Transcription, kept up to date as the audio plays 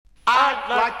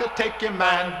like to take your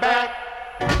mind back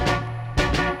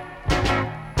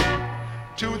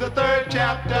to the 3rd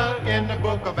chapter in the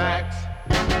book of Acts.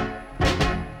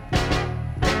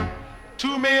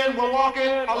 2 men were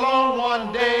walking along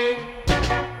one day,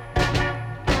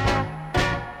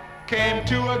 came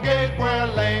to a gate where a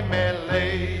lame man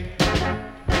lay.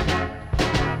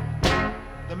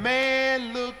 The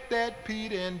man looked at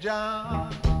Peter and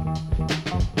John.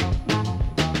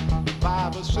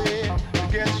 Bible said to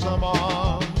get some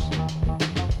alms.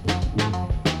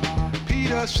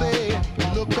 Peter said,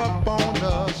 look up on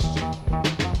us.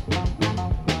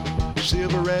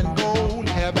 Silver and gold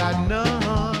have I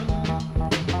none,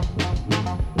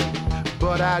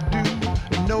 but I do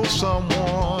know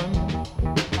someone.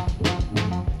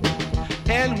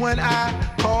 And when I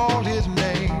call his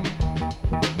name,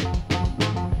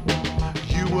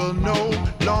 you will no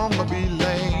longer be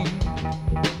lame.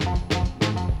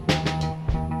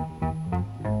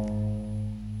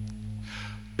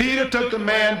 Peter took the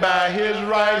man by his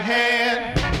right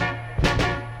hand,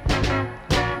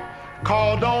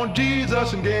 called on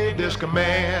Jesus and gave this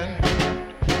command.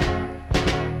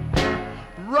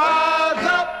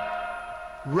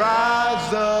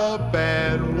 Rise up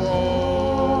and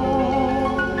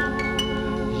walk.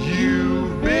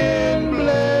 You've been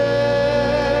blessed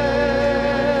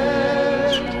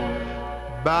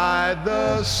by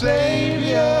the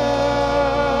Savior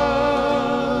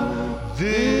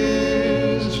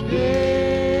this day.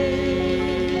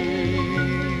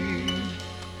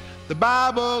 The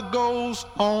Bible goes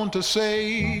on to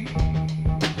say,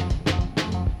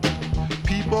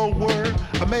 people were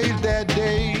amazed that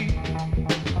day.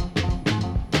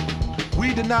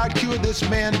 We did not cure this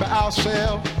man by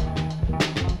ourselves,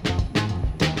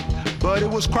 but it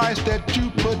was Christ that you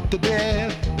put to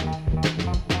death.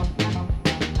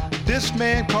 This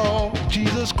man called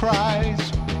Jesus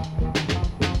Christ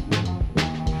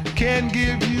can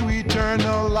give you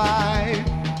eternal life.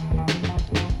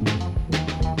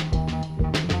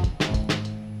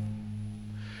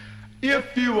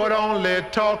 If you would only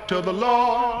talk to the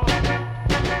Lord,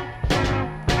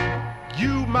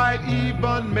 you might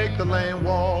even make the lame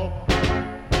walk.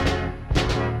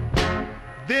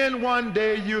 Then one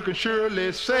day you can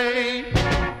surely say,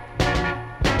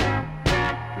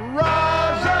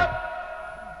 rise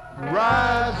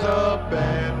up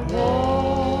and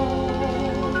walk.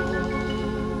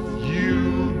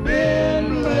 You've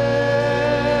been blessed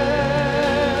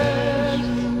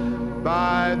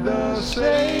by the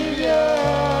Savior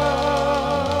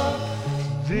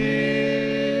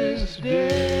this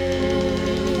day.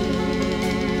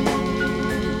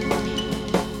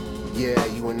 Yeah,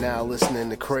 you are now listening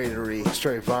to Cratery,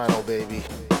 straight vinyl, baby.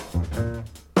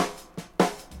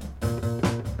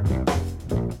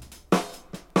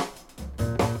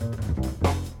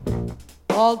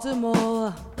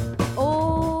 Baltimore,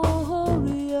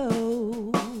 Ohio.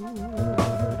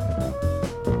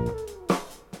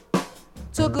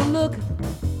 Took a look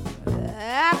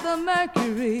at the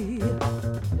mercury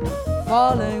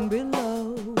falling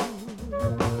below.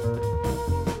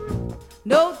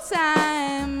 No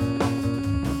time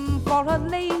for a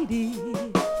lady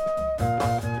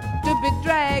to be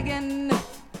dragging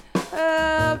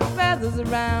her feathers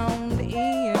around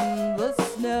in the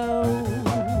snow.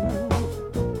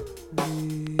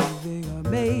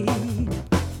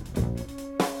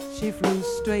 She flew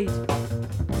straight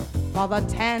for the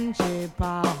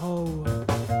Tangipahoe,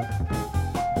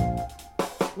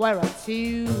 where a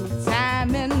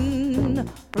two-timing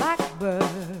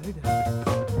blackbird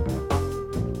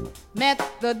met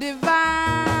the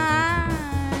divine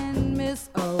Miss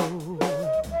O.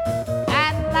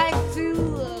 I'd like to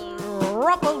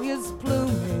ruffle his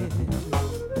plumage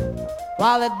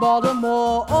while at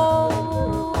Baltimore,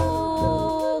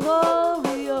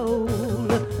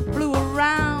 flew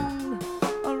around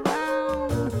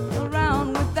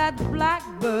with that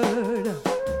blackbird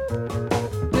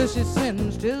till she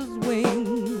singed his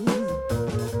wings.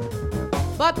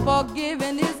 But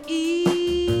forgiving is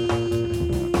easy.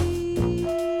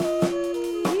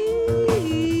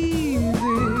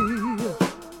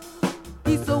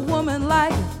 He's a woman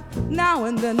like now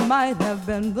and then might have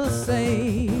been the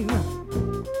same.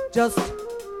 Just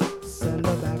send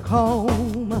her back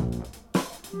home,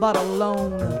 but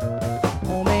alone.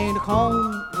 Home ain't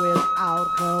home without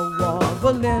her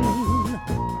warbling.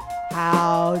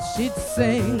 How she'd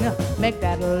sing, make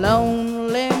that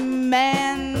lonely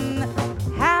man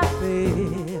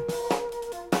happy.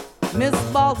 Miss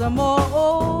Baltimore,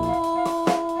 Oriole,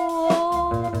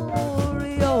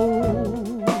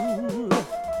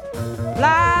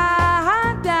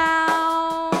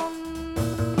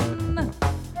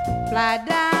 fly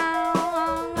down,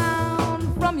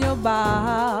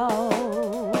 bow.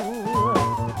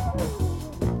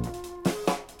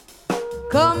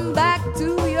 Come back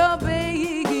to your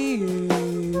baby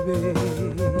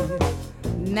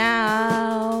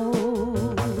now,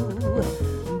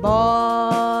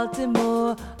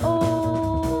 Baltimore,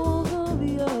 over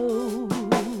the old.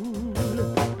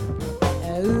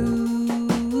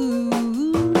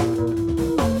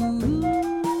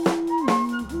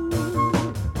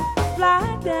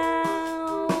 Fly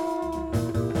down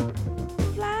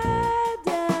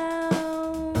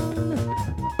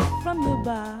from your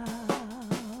bow,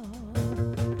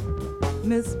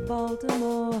 Miss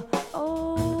Baltimore,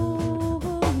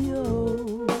 over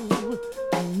you.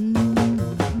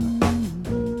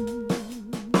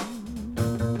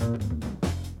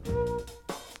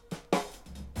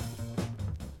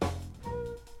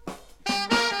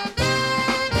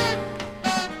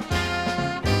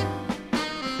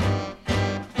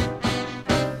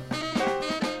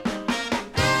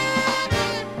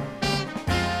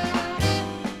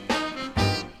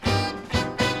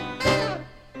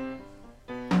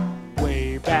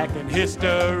 Back in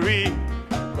history,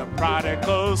 the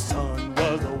prodigal son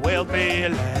was a wealthy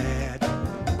lad,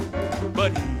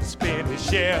 but he spent his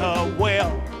share of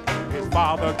wealth his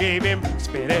father gave him,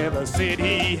 spent every cent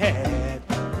he had.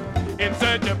 In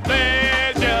search of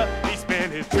pleasure, he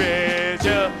spent his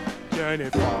treasure,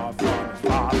 journeyed far from his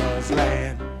father's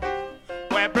land,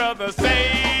 where brother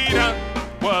Satan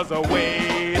was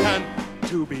awaiting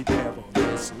to be devil,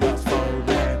 this lustful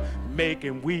man, make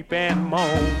him weep and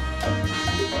moan,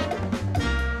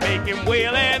 make him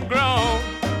wail and groan.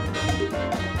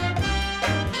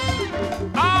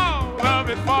 All of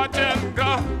his fortune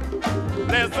gone,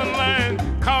 lesson learned,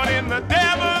 caught in the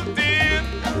devil's den.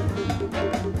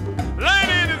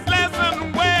 Learning his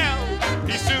lesson well,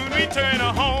 he soon returned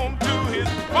home to his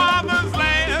father's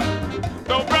land.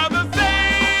 Though brother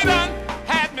Satan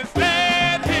had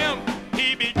misled him,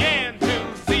 he began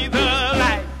to see the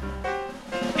light.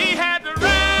 He had to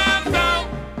wrestle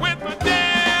with the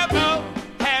devil,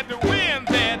 had to win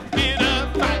that bitter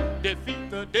fight,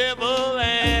 defeat the devil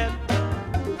and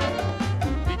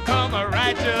become a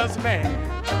righteous man.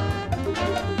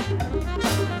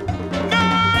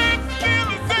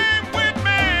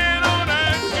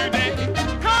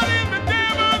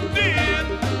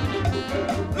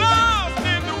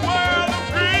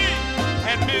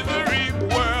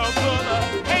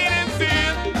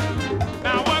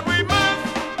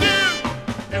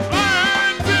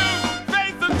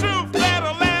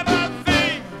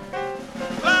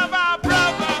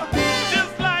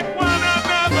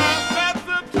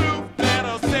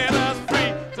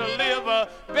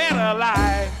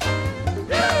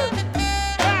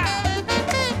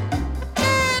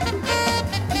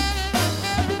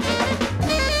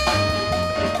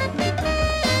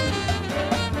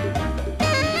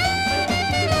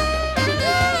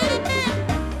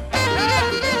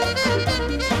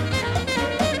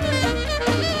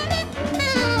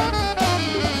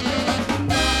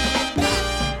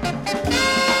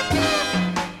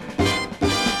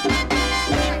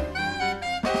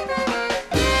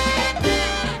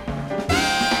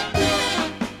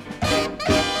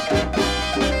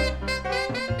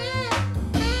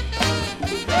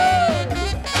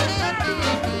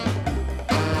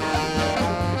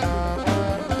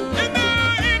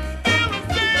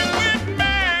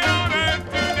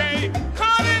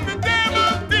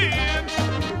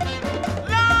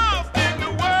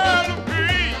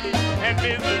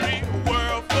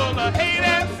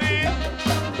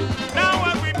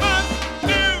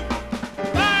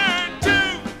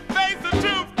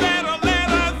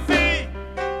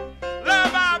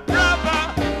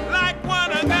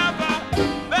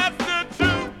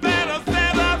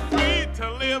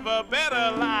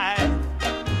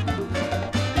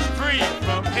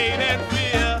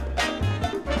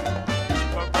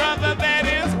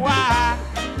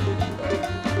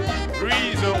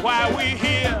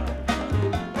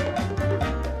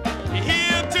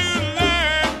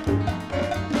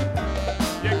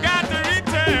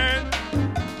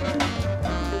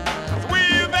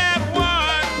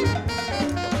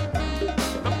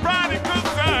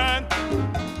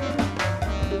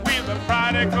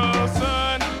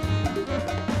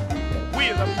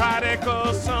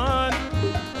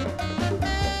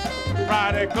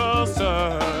 Prodigal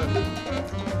son,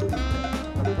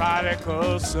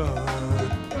 prodigal son,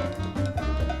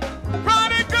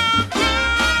 prodigal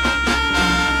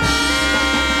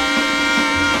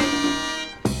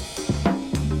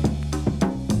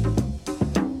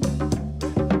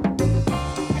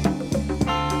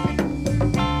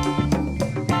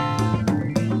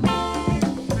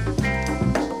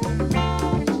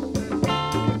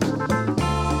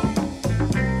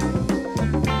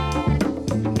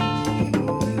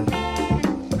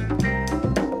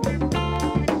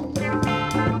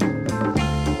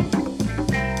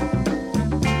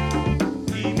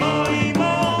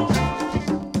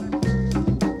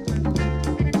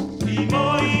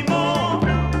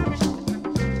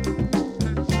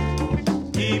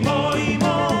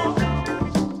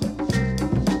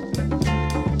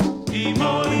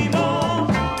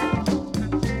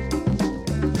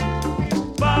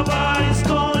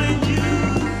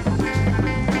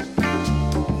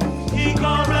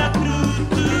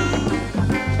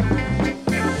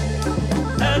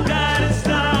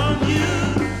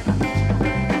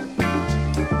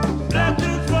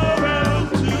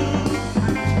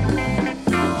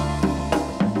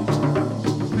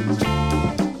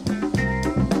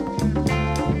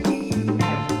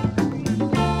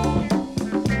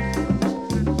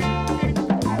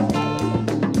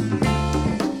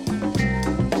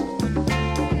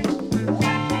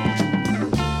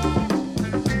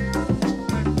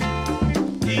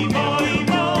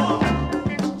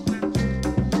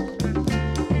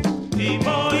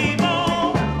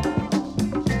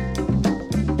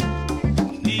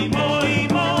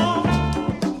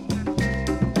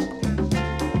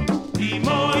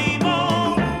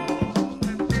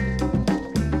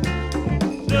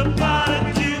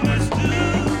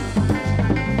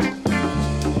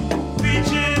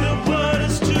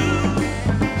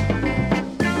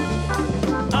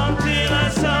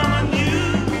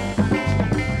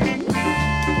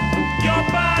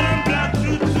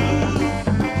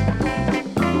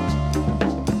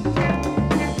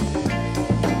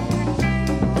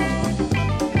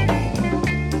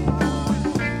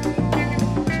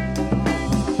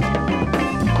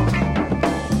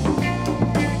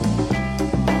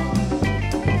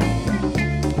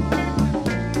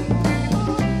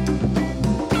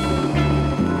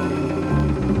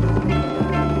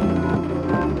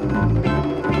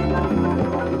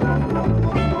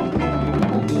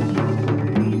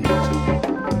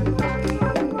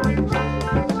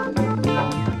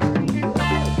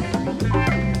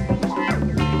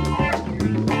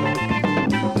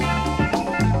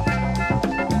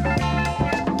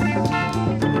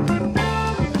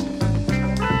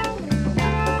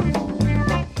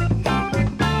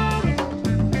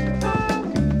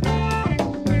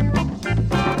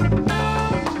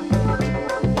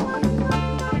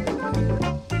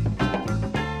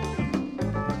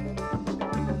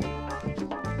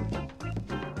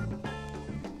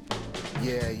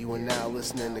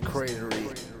listening to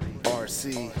Cratery,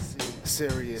 RC,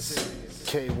 Sirius,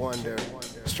 K Wonder,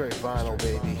 straight vinyl,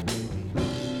 baby.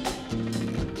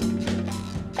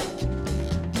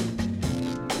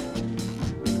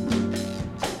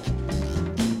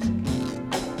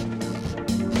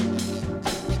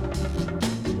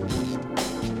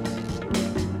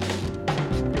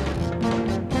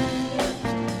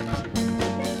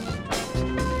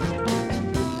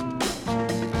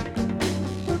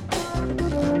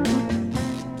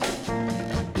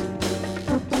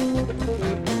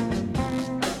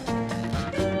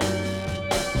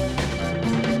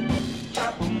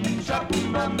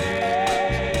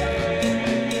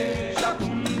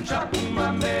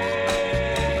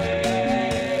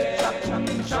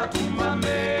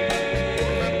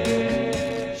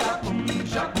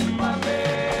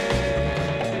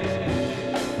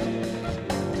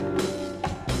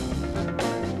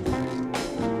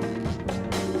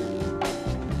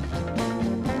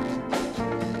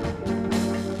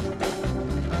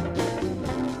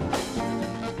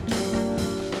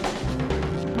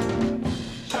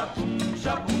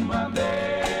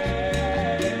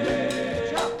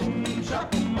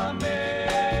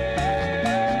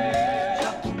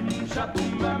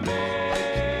 Shapumame.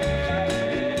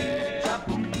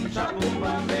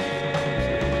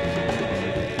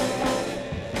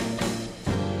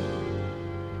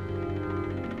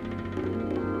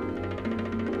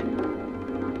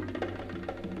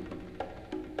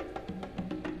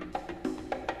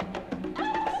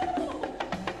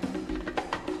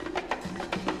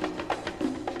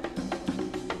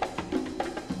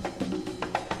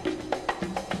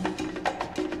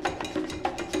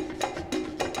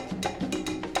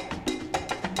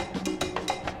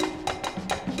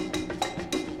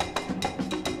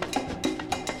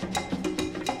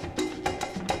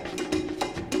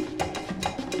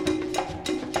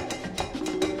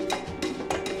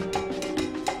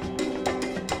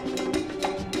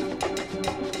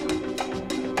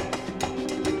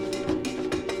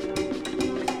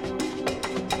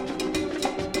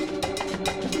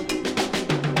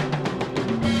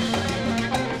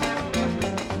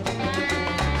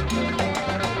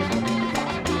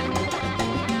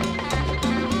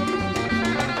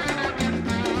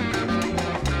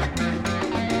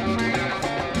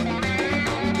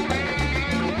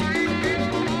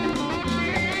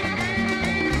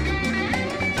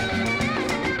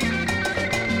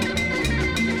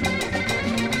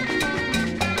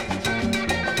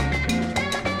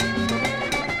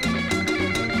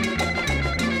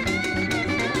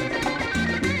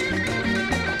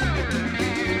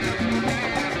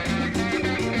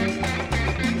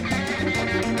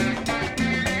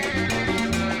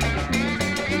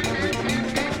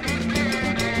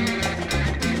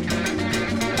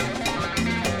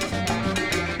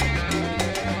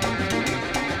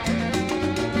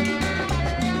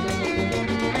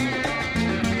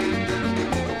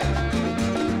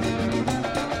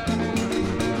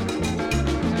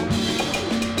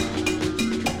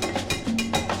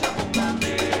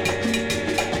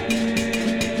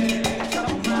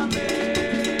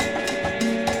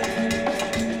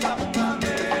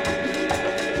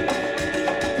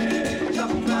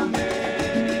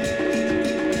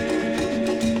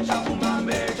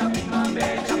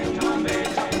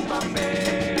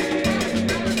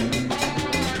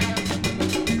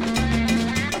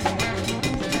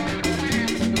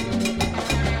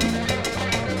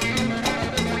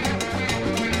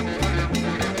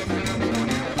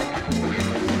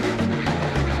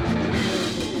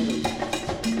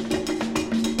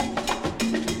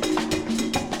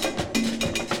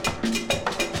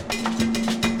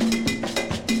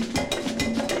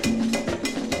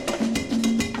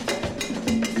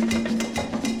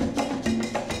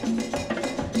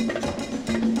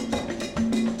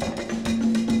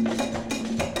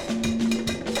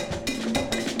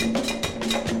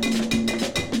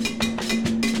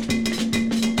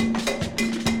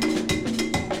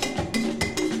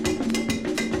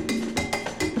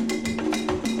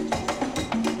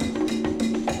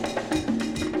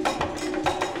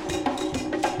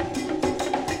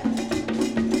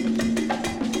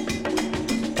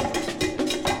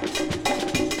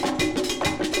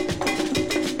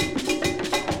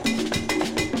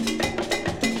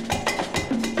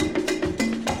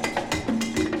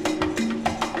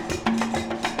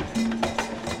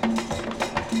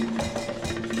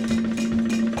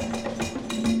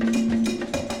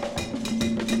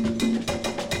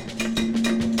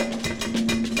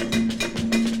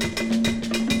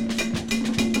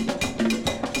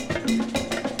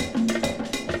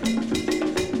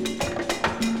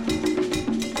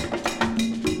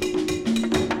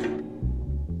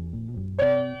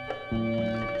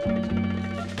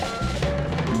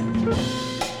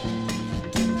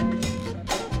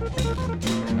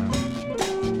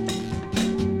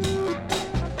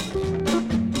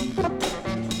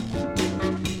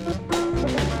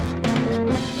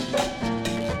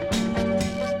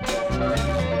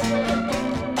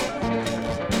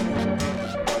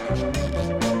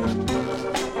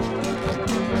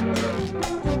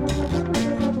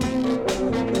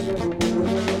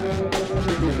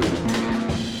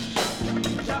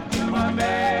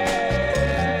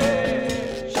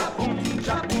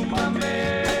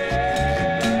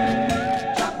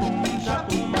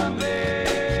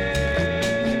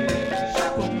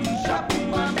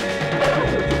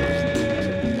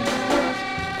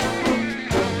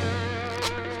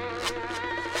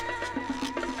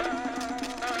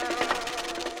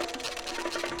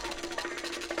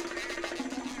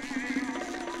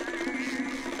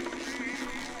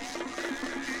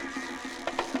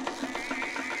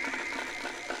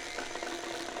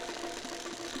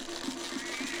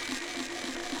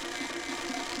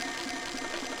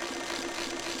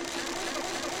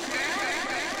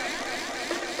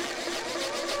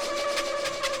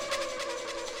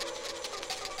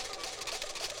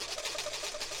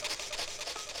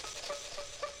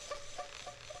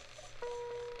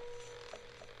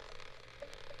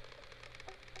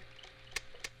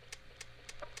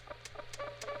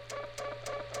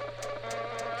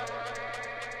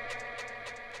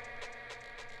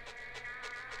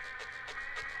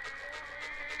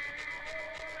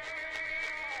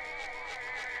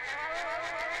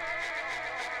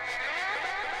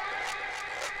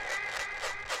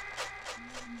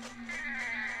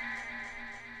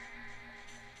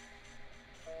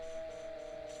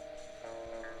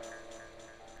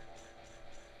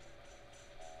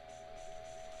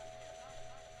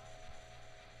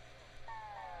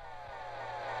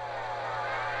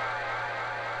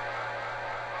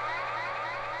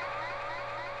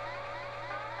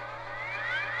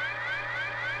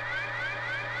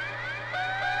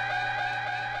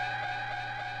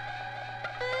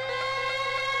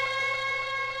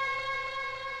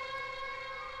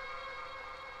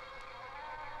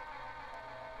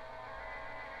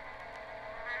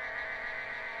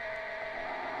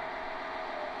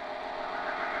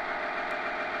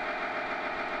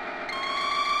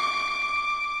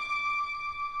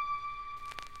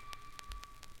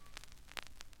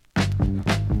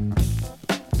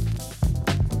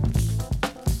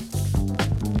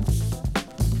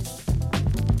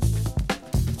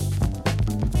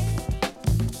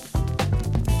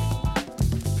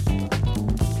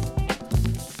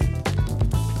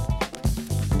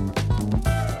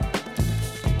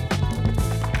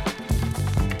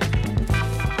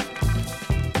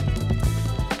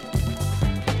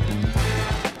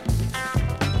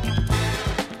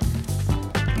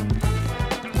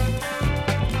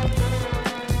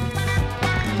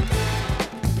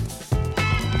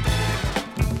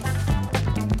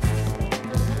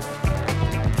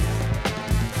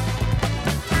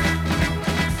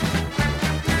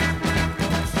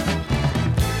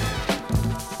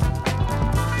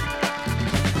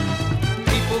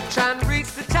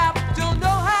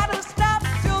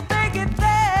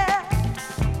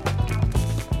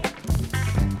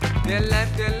 They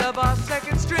left their love on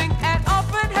second string and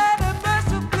often had a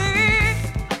mercifully.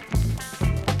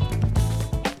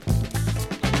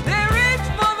 They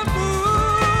reached for the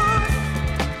moon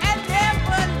and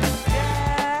never looked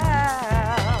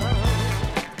down.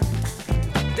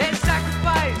 They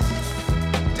sacrifice,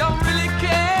 don't really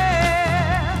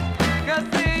care, 'cause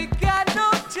they got no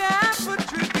time for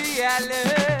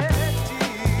triviality.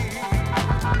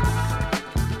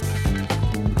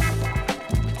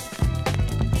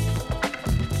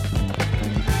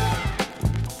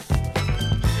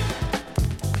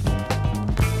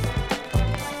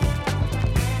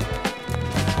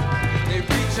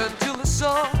 Until the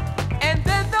soul, and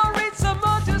then they'll read some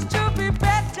more just to be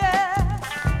better.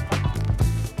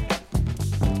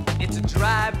 It's a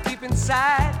drive deep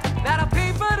inside, not a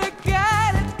paper to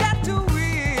guide. It's got to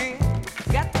win,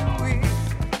 got to win.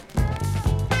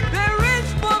 They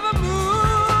reach for the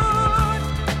moon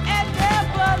and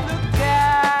never look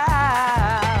down.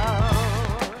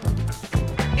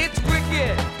 It's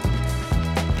wicked,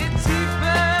 it's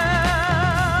evil,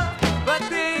 but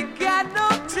they got no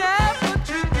time for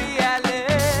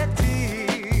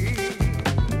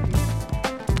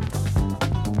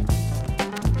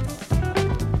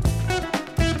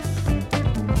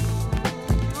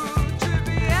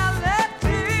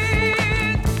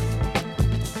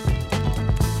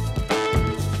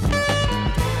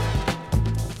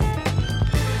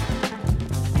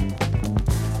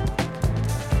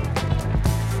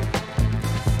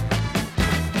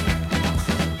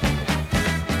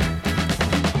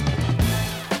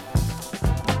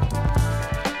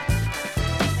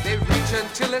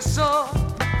till it's sore,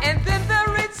 and then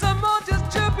they'll read some more just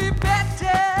to be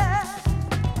better.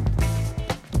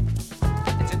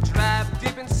 It's a drive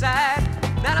deep inside,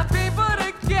 not a people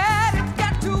to get, it's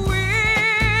got to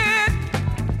win.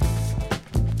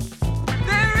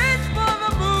 They reach for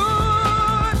the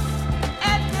moon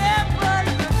and never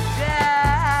look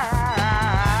down.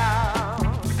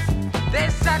 They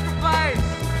sacrifice,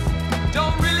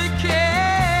 don't really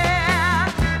care,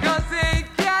 'cause they ain't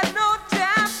got no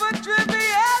time for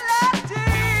triviality.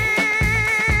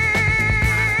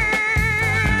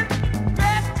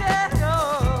 Better know,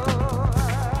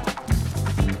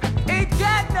 ain't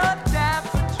got no time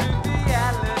for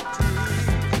triviality.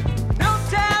 No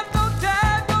time, no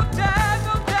time, no time,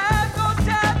 no time, no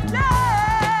time, no,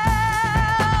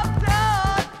 no,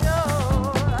 no.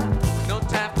 No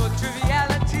time for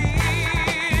triviality.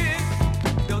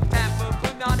 No time for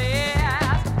putting on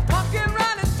airs, walking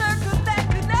around in circles that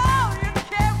you know you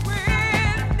can't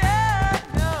win. No,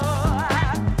 no.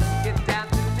 Get down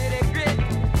to the nitty gritty.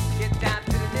 Get down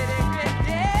to the nitty gritty.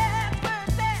 Yeah, that's where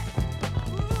it's at.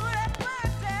 Ooh, that's where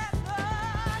it's at.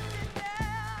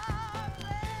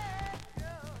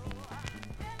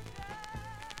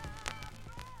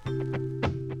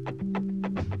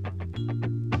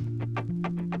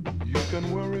 You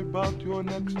can worry about your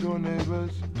next door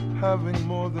neighbors having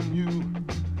more than you.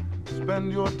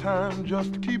 Spend your time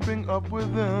just keeping up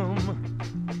with them.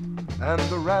 And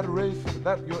the rat race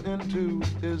that you're into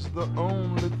is the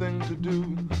only thing to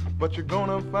do. But you're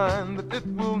gonna find that it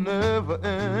will never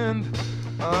end.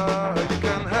 You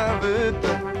can have it,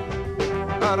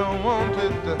 I don't want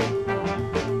it.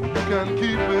 You can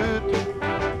keep it,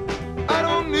 I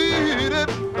don't need it.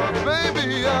 'Cause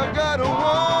baby, I got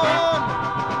one.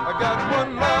 I got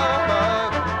one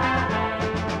life.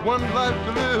 One life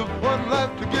to live, one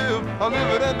life to give. I'll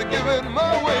live it and give it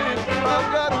my way. I've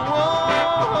got one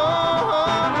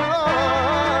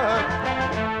life.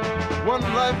 One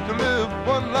life to live,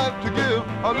 one life to give.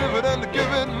 I'll live it and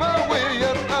give it my way.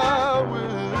 Yes, I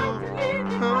will.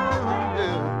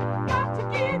 Yeah.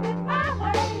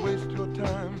 Waste your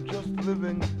time just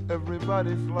living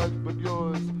everybody's life but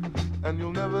yours, and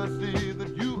you'll never see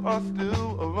that you are still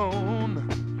alone.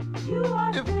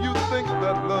 If you think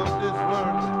that love is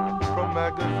learned from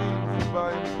magazines you buy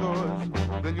in stores,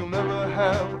 then you'll never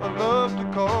have a love to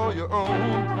call your own.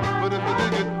 But if you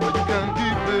dig it, you can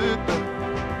keep it.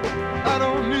 I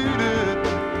don't need it.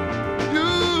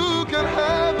 You can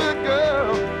have it,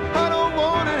 girl. I don't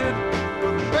want it.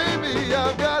 But baby,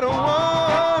 I've got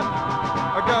one.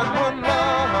 I got one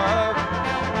life.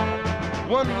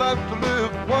 One life to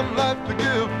live, one life to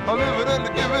give. I'll live it and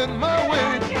give it my way.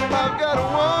 I've got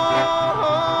one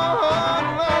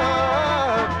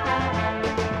life.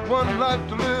 One life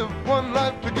to live, one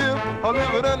life to give. I'll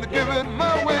live it and give it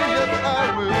my way. Yes, I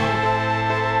will.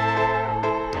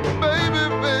 Baby,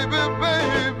 baby,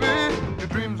 baby, your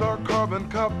dreams are carbon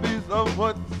copies of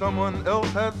what someone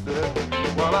else has said.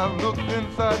 While I've looked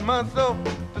inside myself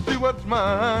to see what's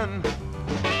mine.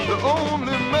 The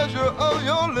only measure of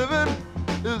your living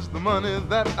is the money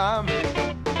that I make.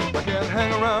 I can't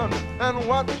hang around and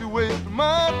watch you waste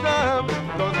my time.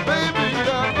 'Cause baby,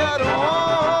 I got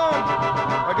one.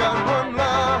 I got one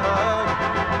life.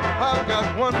 I've got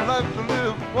one life to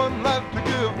live, one life to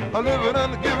give. I live it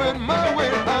and give it my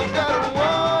way. I've got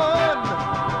one.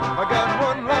 I got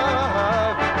one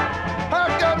life. I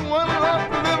got one life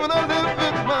to live and I live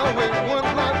it my way. One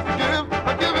life to give,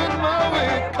 I give it my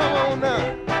way. Come on now.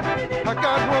 I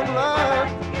got one life.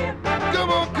 Come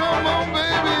on,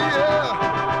 baby,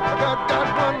 yeah. I got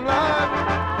one life.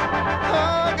 I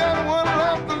got one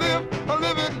life to live. I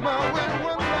live it my way.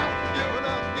 One life to give and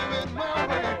I'll give it my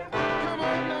way. Come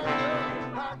on now, girl.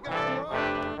 I got one.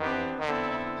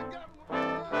 I got one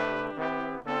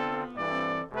life.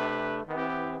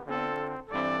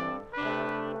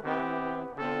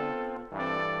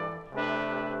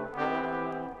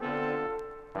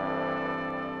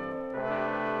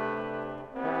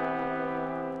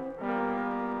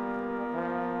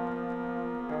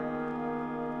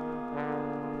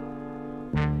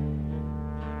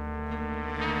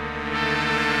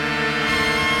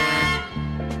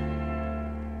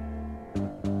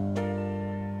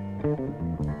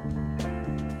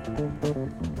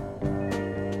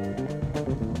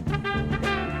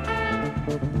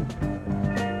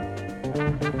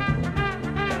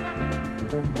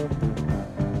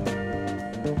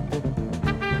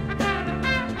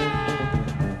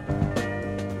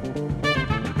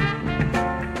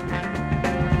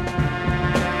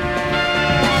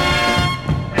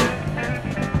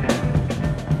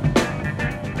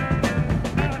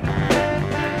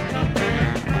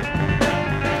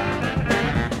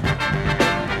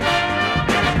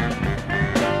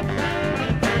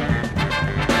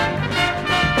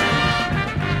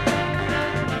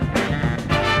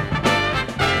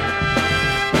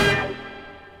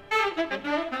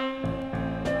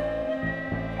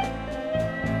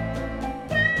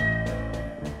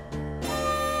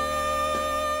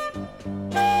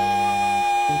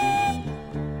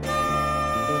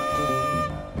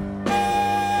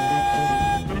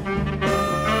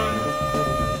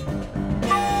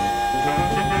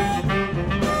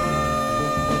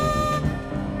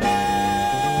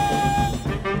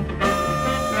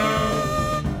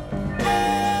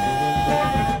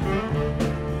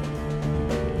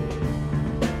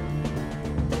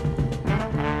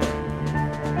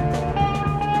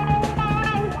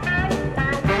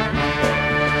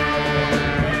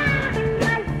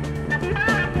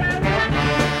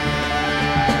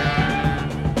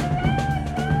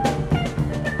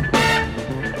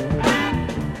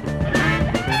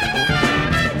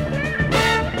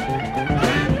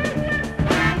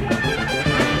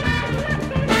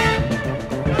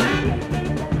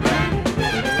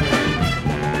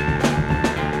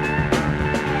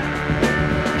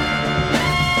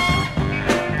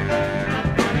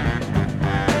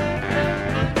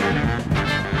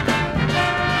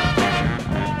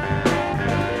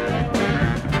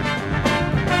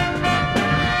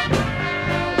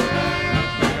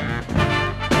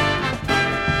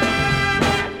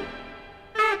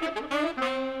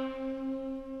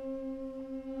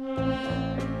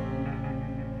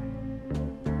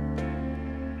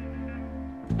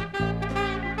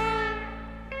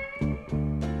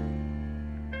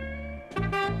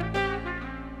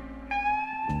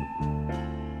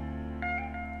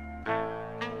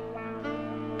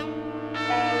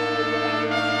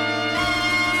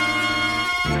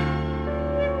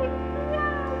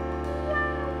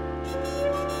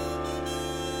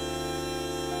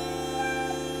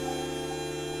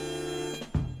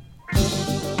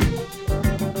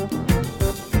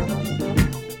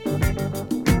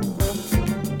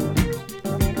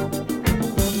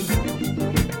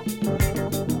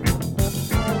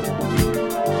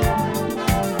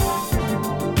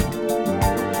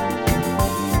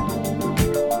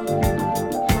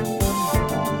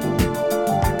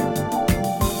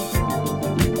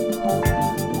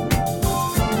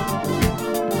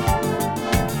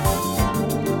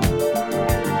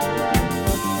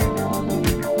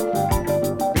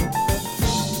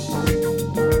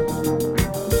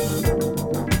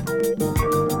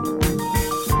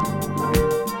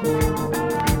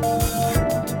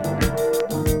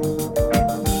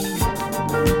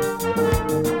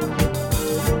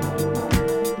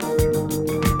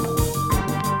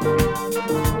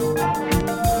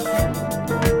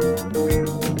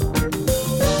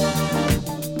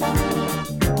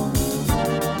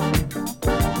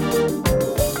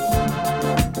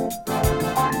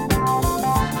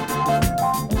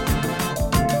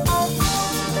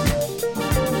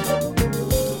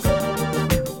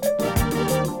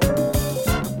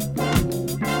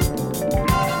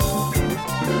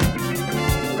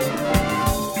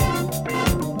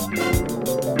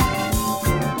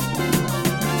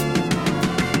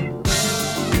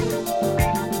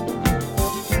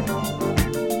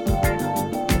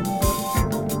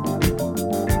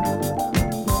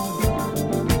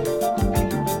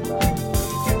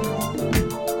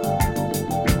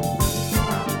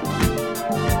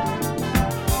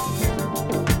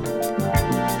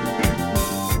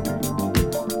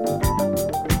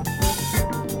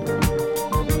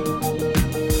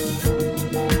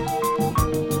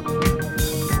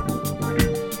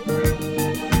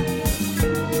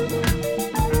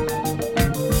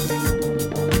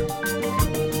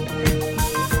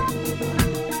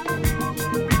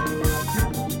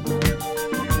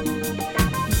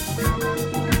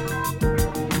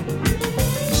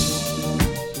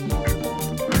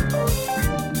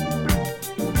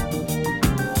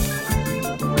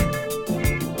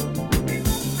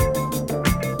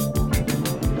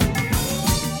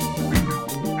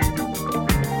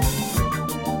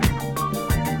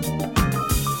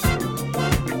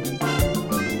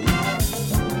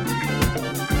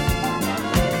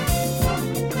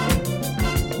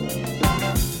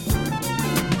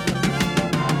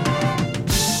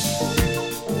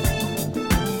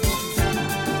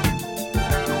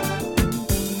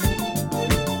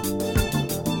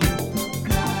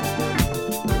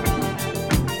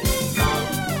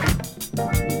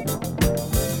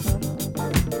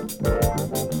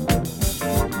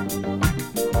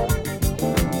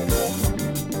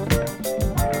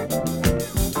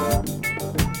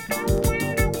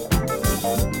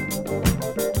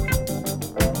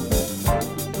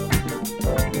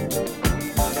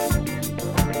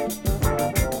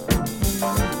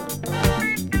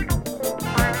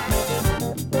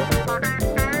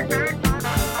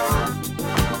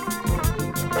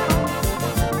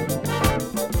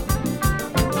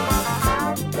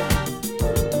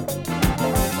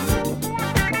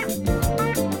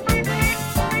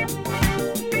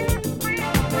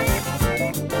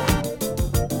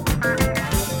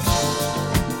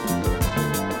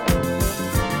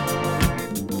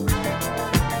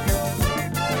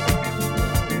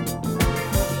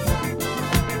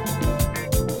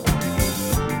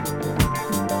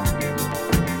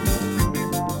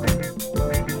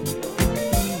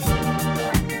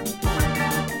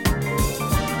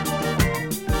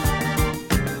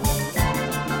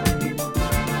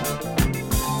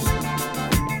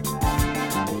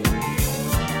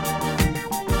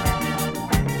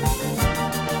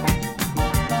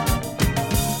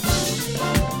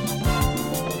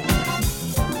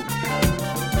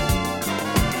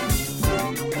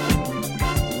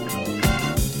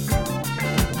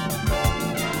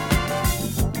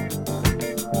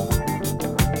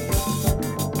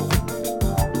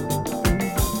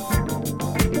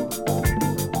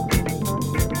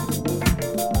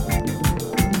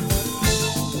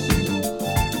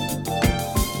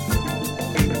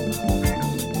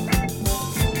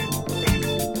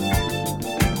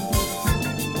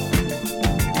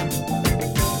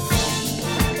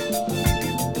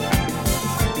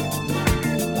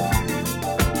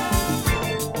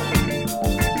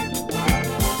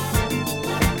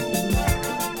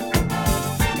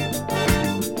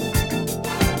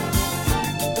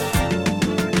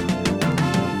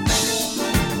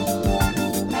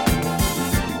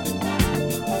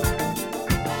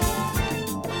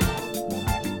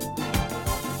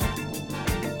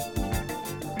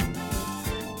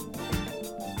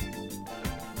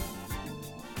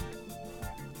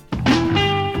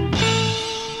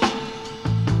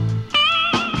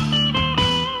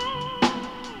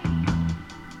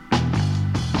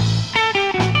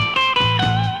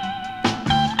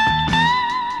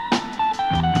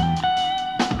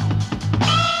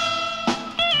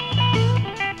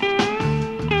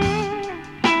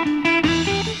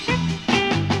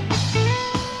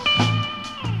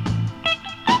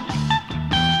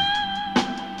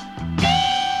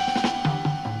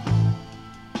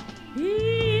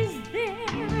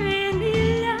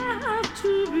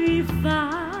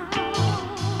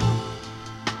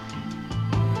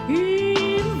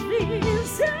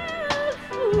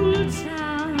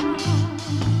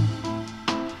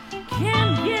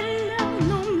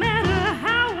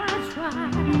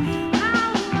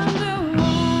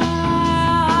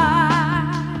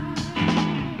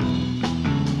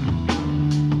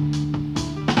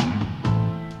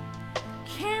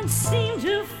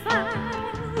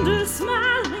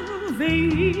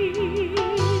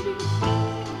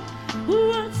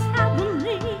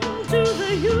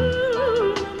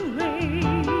 human race.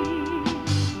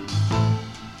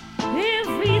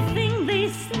 Everything they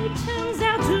say turns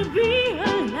out to be a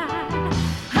lie.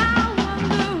 I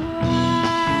wonder why.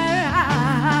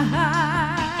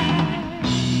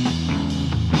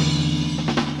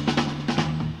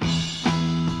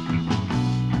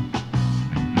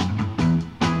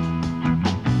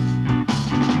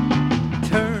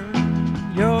 Turn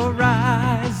your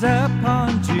eyes upon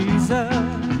Jesus.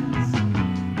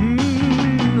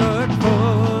 Look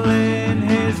full in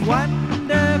his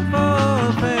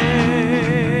wonderful face,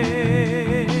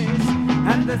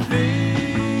 and the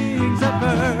things of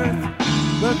earth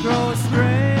will grow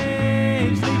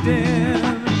strangely dim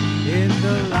in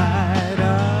the light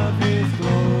of his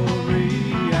glory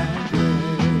and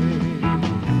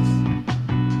grace.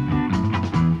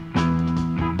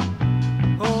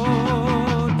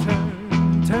 Oh,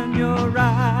 turn your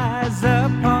eyes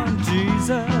upon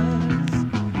Jesus.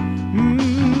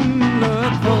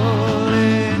 Look full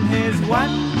in his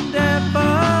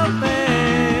wonderful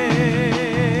face,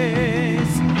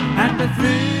 and the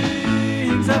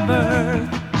things of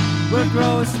earth will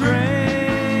grow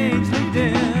strangely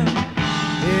dim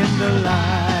in the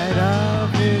light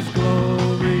of his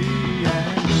glory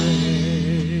and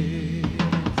grace.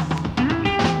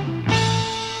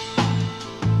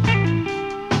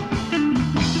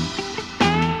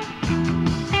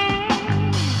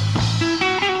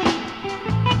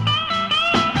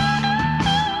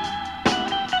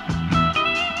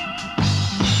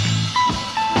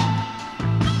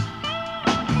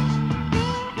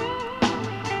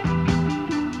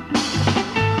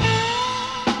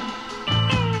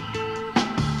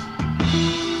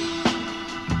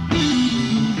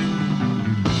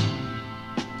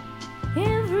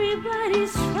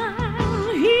 everybody's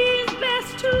trying his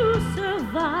best to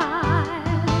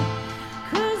survive,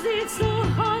 'cause it's so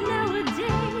hard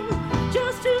nowadays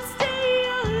just to stay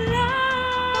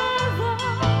alive.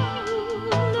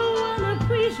 Oh, no one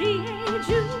appreciates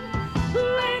you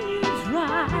when you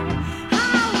try. I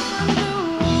wonder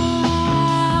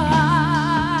why.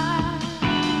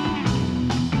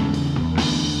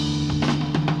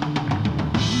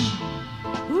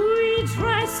 We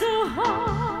try so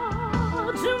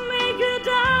hard to make a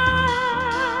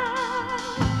dime,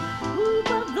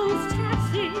 but those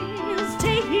taxes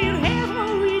take it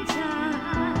every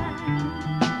time.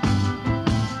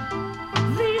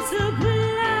 This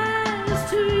applies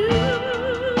to you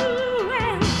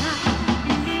and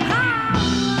I.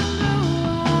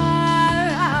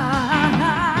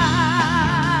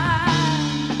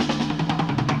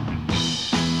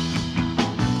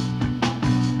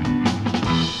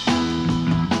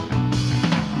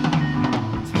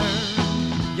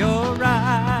 Your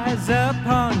eyes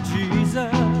upon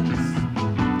Jesus.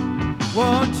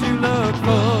 Won't you look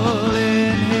full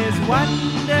in his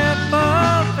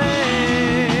wonderful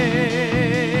face,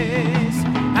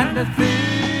 and the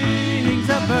things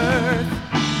of earth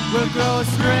will grow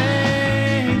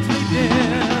strangely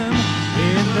dim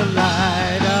in the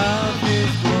light of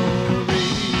his glory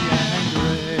and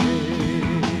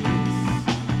grace.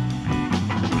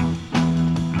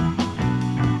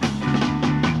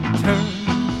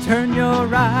 Turn your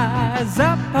eyes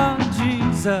upon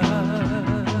Jesus.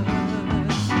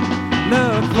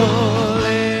 Look full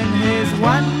in his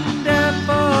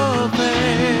wonderful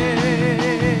face,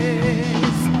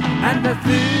 and the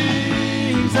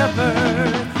things of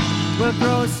earth will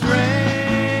grow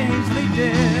strangely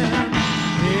dim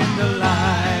in the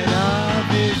light of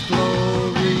his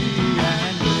glory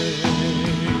and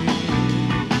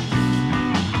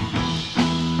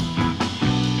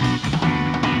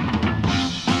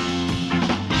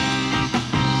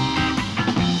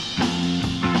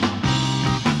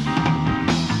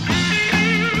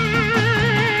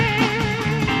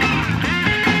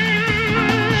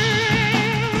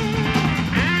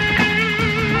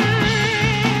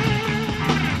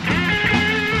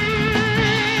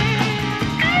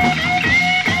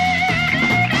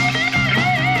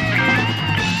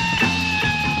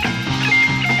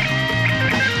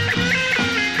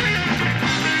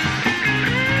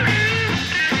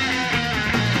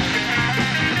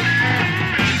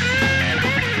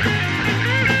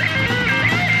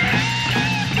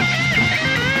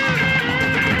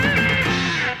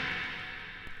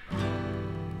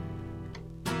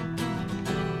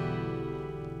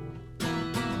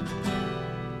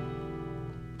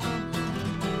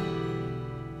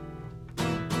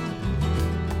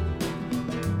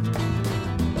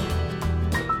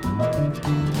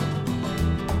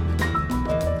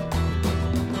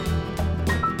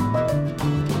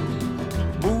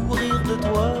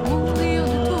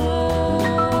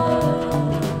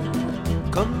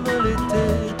Comme l'été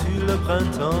tue le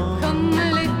printemps. Comme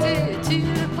l'été tue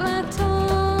le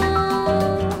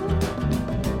printemps.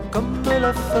 Comme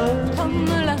la feuille. Comme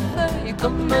la feuille.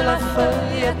 Comme la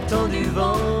feuille attend du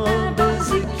vent. Un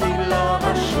baiser qui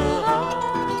l'arrachera.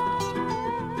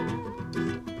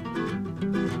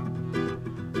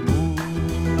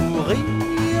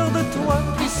 Mourir de toi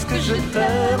puisque je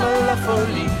t'aime à la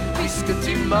folie. Puisque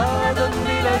tu m'as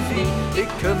donné la vie et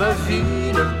que ma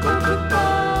vie ne compte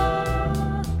pas.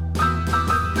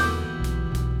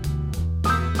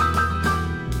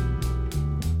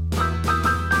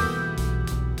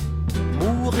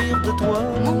 Mourir de toi,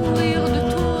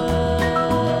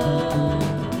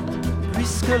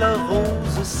 puisque la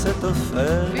rose s'est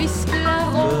offerte, puisque la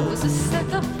rose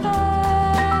s'est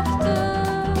offerte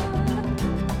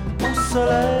au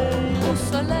soleil, au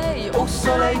soleil, au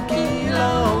soleil qui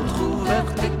l'a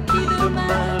entrouverte et qui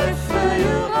demain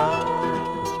l'effeuillera.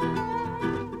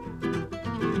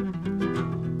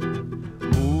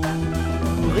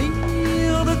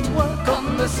 Mourir de toi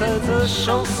comme cette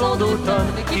chanson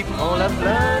d'automne qui prend la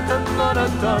plainte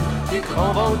monotone du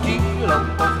grand vent qui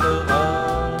l'emportera.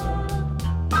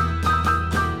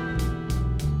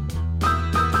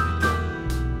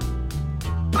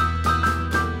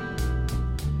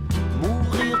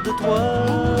 Mourir de toi,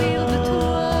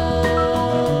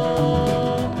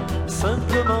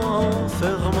 simplement en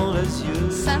fermant les yeux,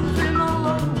 simplement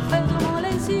en fermant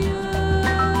les yeux,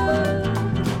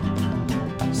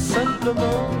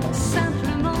 simplement,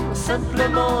 simplement,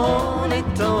 simplement en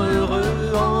étant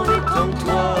heureux, en étant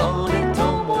toi, en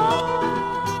étant moi.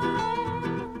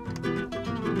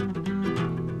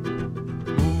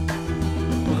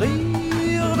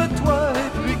 Mourir de toi et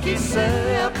puis qui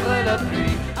sait, après la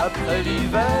pluie, après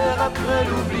l'hiver, après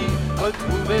l'oubli,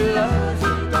 retrouver la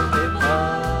vie dans tes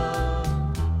bras.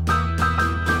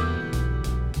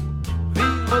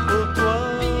 Vivre pour toi,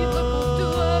 vivre pour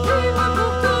toi, vivre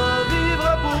pour toi,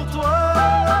 vivre pour toi.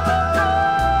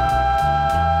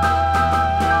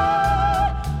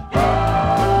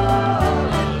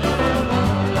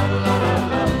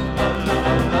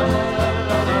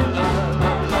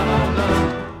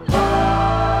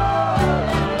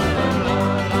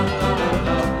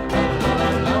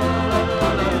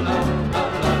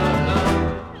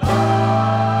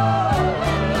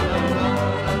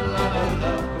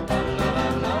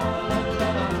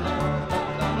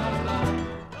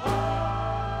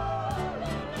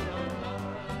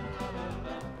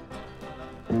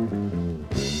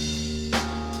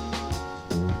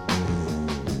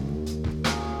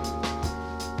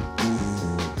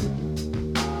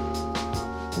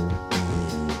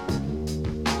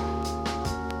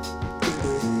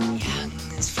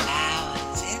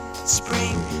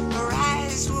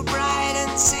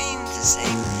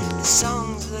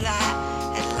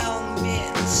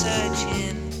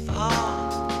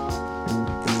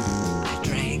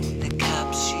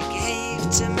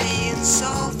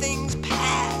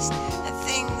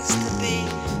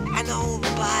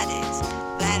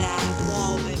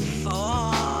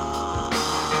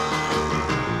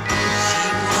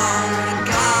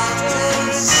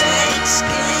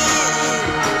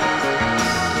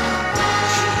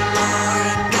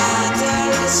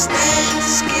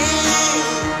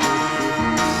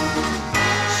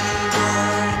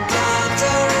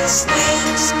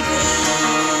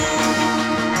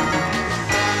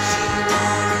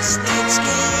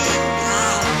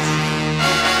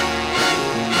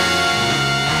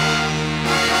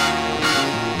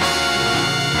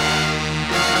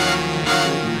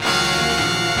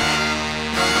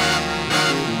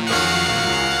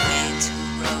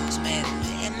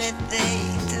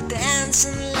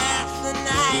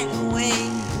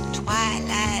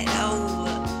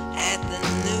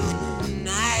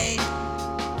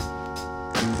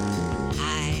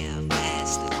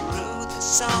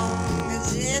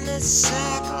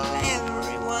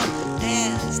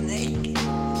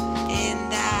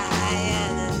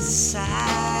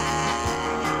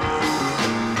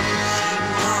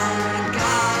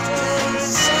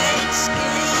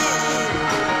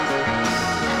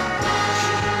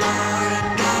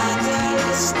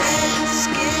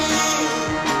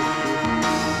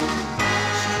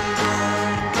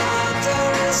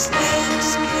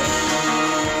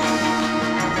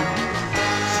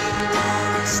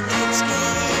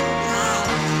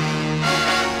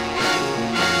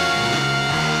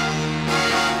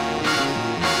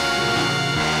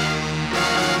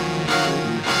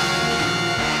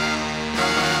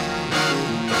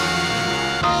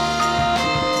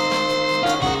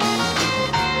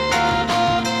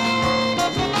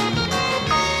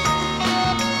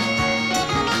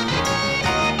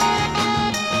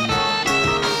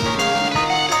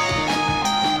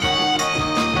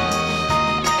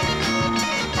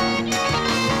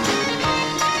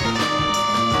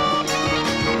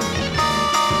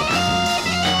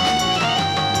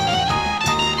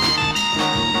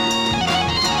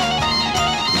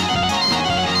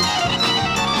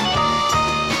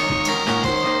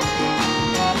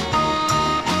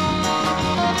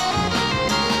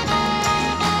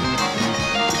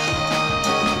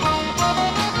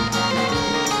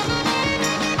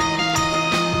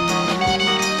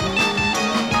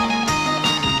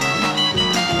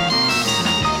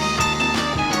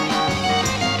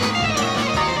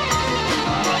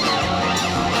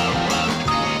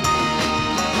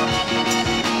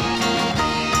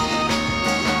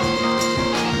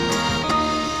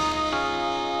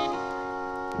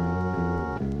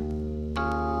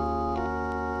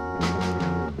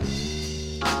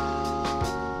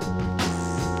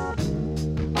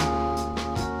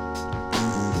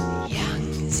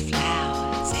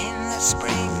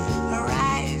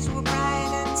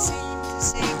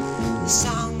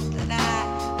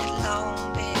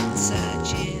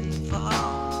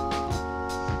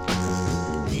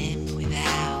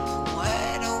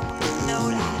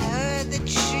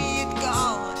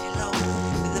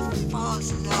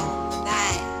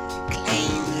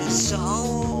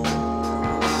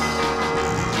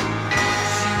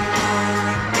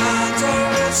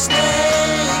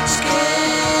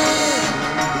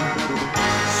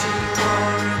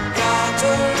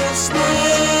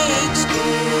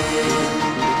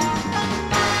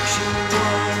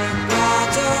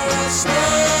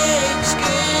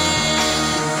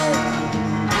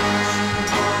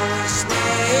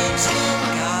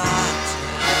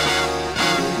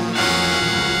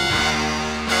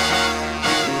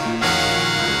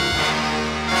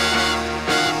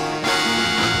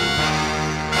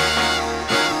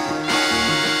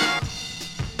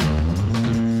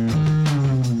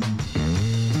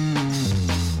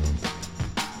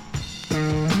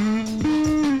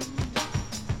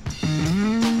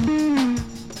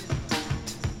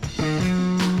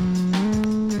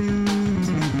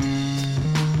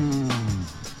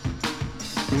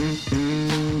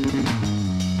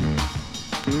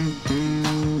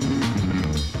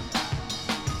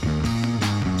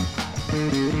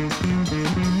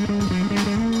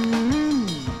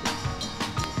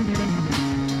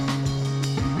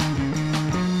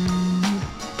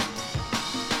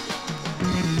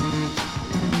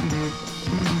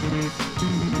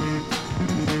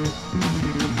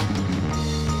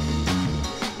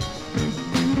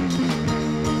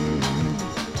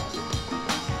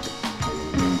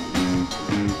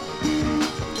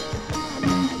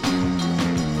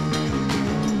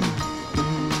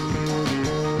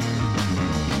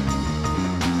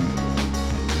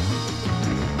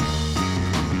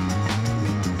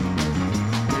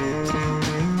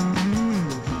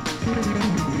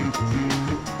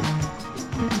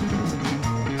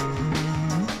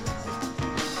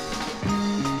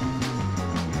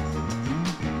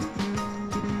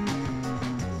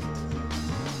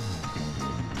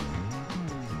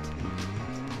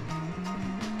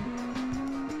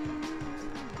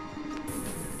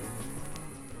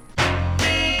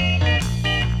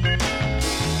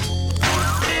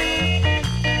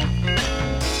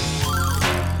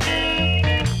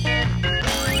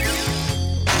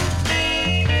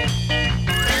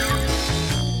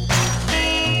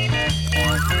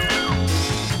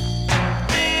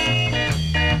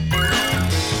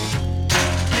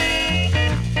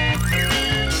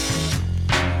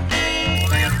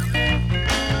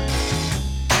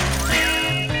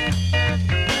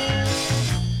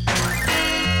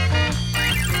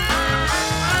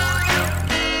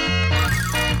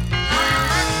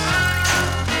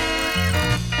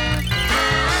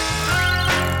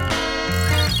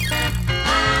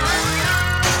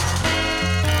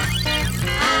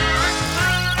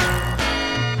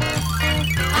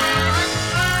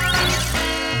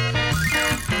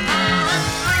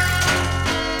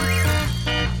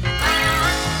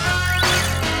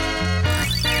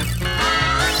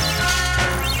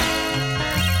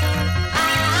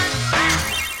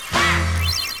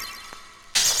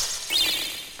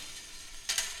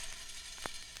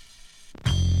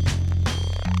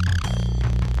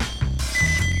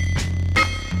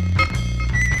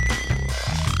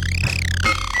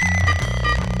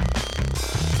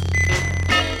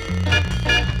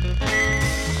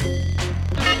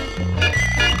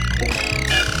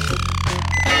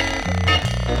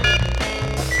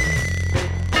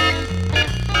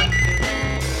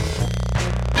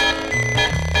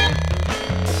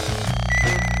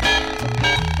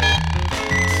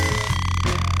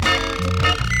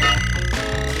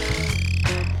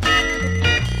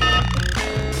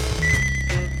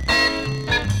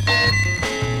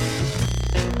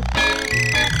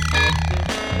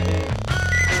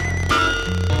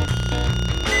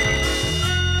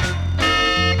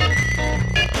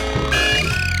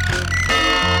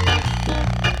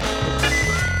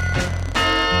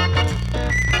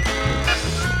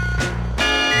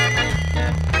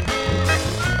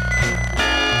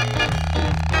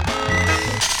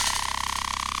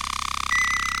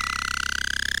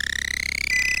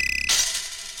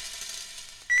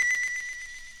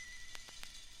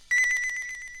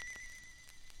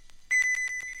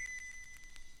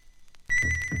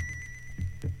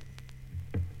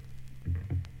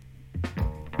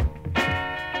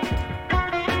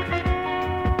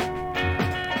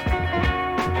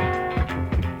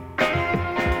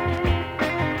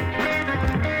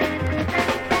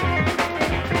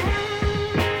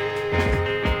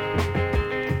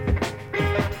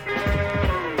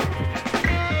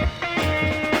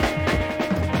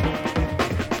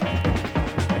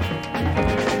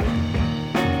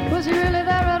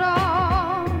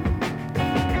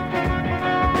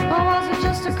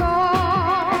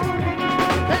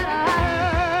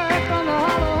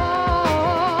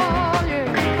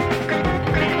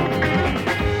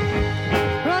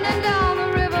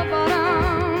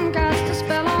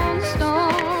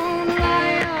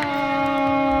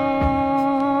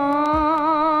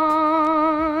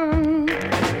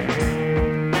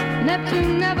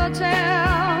 never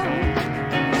tell.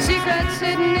 Secrets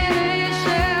hidden in his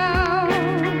shells.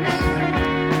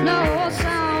 No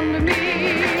sound to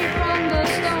me from the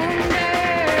stone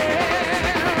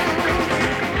dell.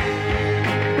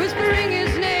 Whispering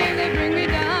his name, they bring me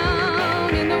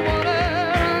down in the water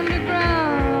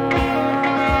underground.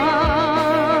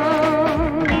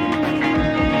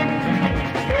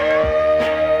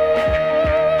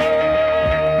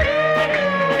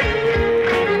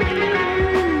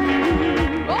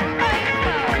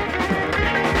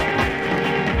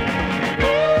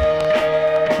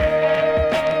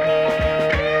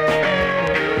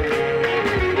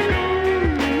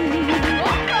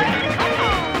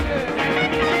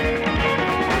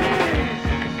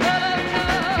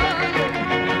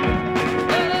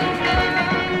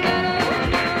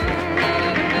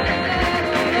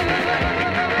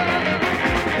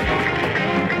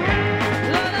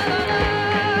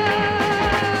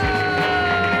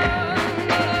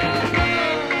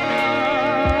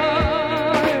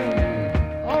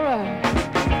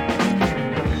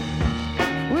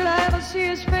 Will I ever see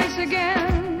his face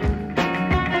again?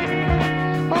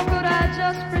 Or could I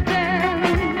just pretend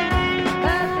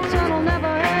that the tunnel never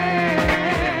ends?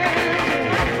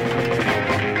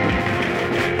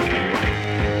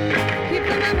 Keep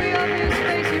the memory of his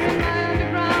face here in my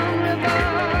underground river,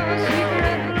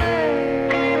 secret place.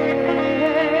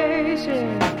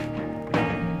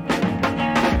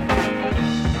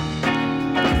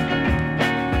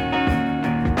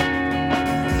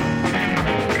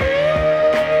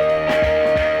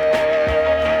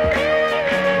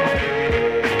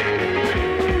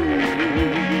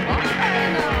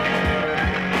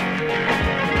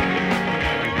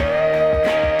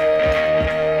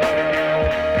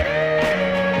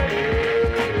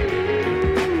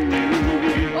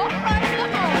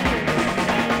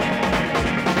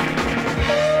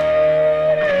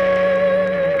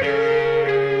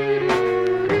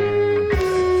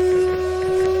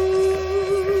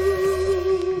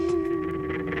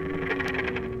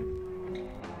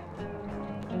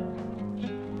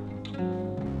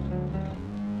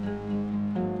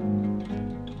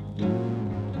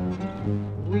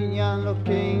 We are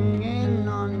looking in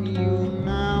on you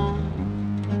now.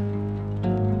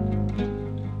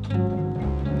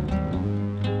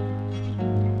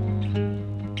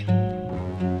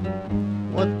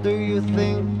 What do you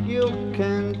think you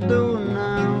can do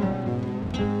now?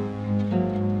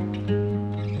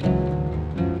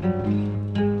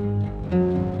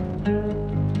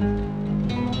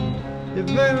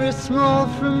 You're very small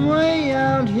from way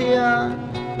out here.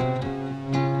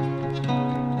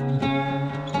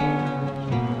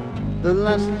 The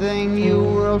last thing you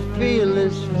will feel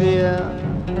is fear.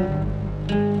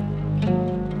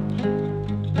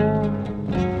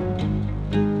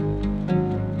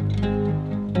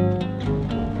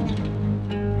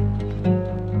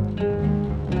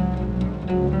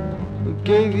 We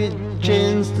gave you a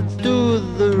chance to do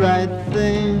the right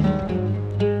thing.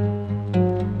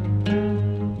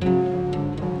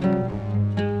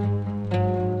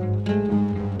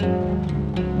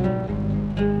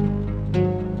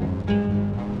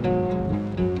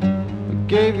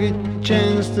 Gave you a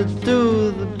chance to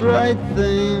do the bright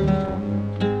thing.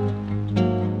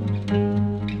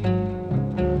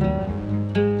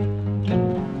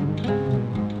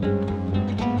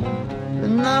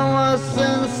 And now our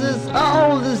senses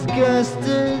all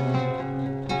disgusted.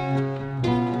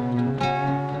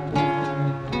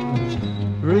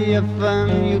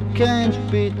 Reaffirm you can't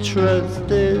be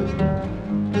trusted.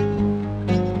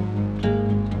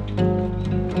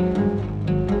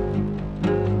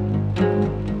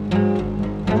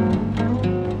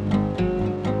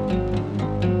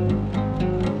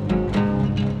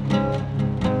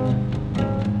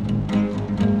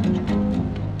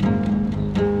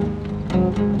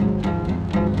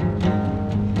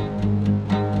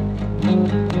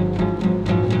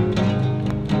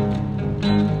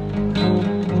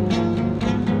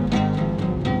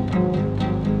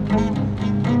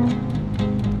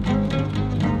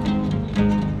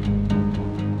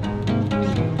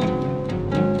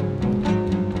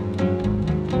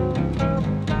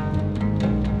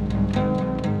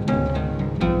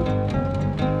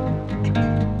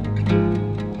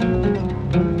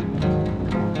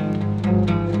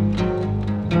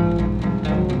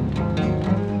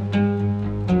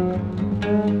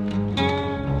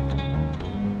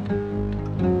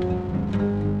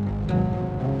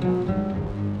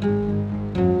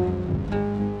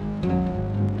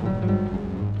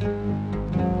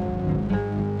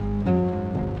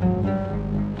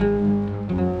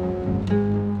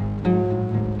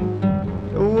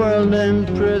 world in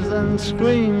prison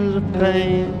screams of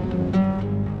pain.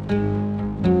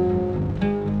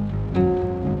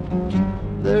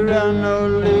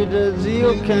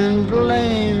 you can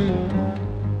blame.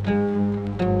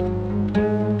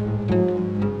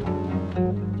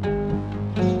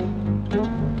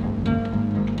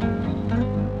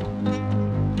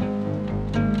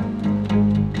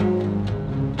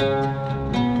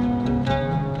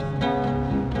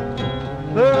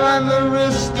 But I'm the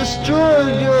risk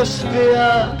destroyed your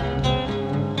sphere,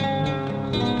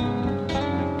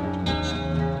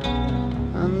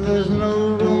 and there's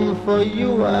no room for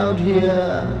you out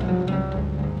here.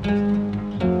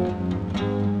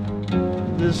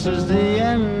 This is the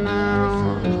end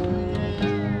now.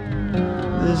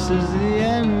 This is the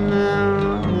end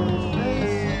now.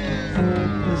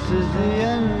 This is the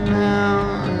end now.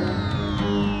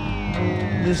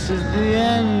 This is the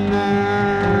end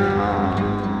now.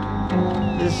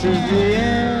 This is the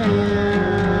end.